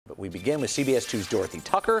But we begin with CBS 2's Dorothy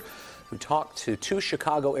Tucker, who talked to two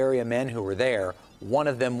Chicago area men who were there, one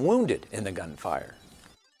of them wounded in the gunfire.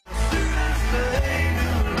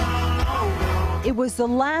 It was the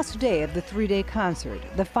last day of the three-day concert,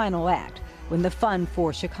 the final act, when the fun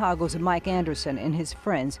for Chicago's Mike Anderson and his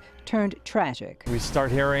friends turned tragic. We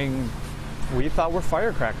start hearing, we thought were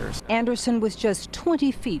firecrackers. Anderson was just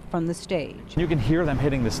 20 feet from the stage. You can hear them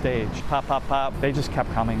hitting the stage. Pop, pop, pop. They just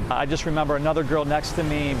kept coming. I just remember another girl next to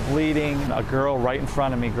me bleeding, a girl right in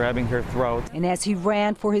front of me grabbing her throat. And as he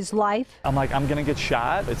ran for his life, I'm like, I'm gonna get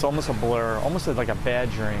shot. It's almost a blur, almost like a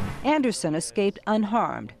bad dream. Anderson escaped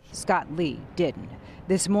unharmed. Scott Lee didn't.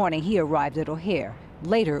 This morning he arrived at O'Hare.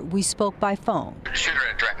 Later, we spoke by phone. Shooter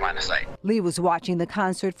in direct line of sight. Lee was watching the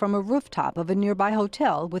concert from a rooftop of a nearby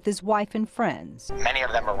hotel with his wife and friends. Many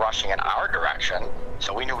of them were rushing in our direction,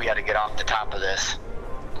 so we knew we had to get off the top of this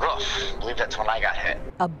roof. I believe that's when I got hit.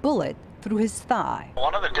 A bullet through his thigh.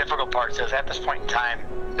 One of the difficult parts is at this point in time,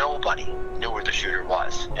 nobody knew where the shooter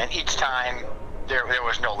was. And each time, there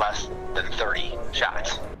was no less than 30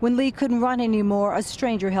 shots. When Lee couldn't run anymore, a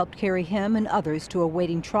stranger helped carry him and others to a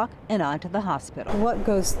waiting truck and onto the hospital. What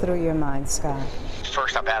goes through your mind, Scott?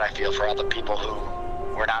 First, how bad I feel for all the people who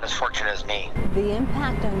were not as fortunate as me. The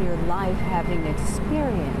impact on your life having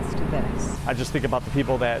experienced this. I just think about the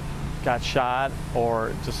people that got shot,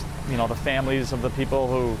 or just, you know, the families of the people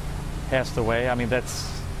who passed away. I mean,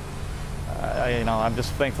 that's, you know, I'm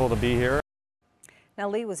just thankful to be here. Now,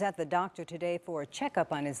 Lee was at the doctor today for a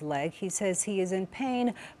checkup on his leg. He says he is in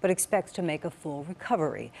pain, but expects to make a full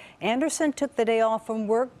recovery. Anderson took the day off from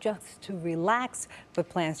work just to relax, but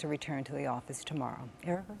plans to return to the office tomorrow.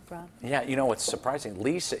 Erica, Rob? Yeah, you know what's surprising?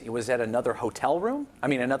 Lee was at another hotel room? I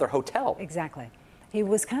mean, another hotel. Exactly. He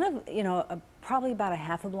was kind of, you know, probably about a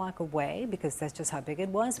half a block away, because that's just how big it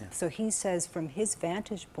was. Yeah. So he says from his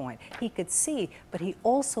vantage point, he could see, but he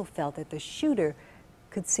also felt that the shooter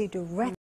could see directly.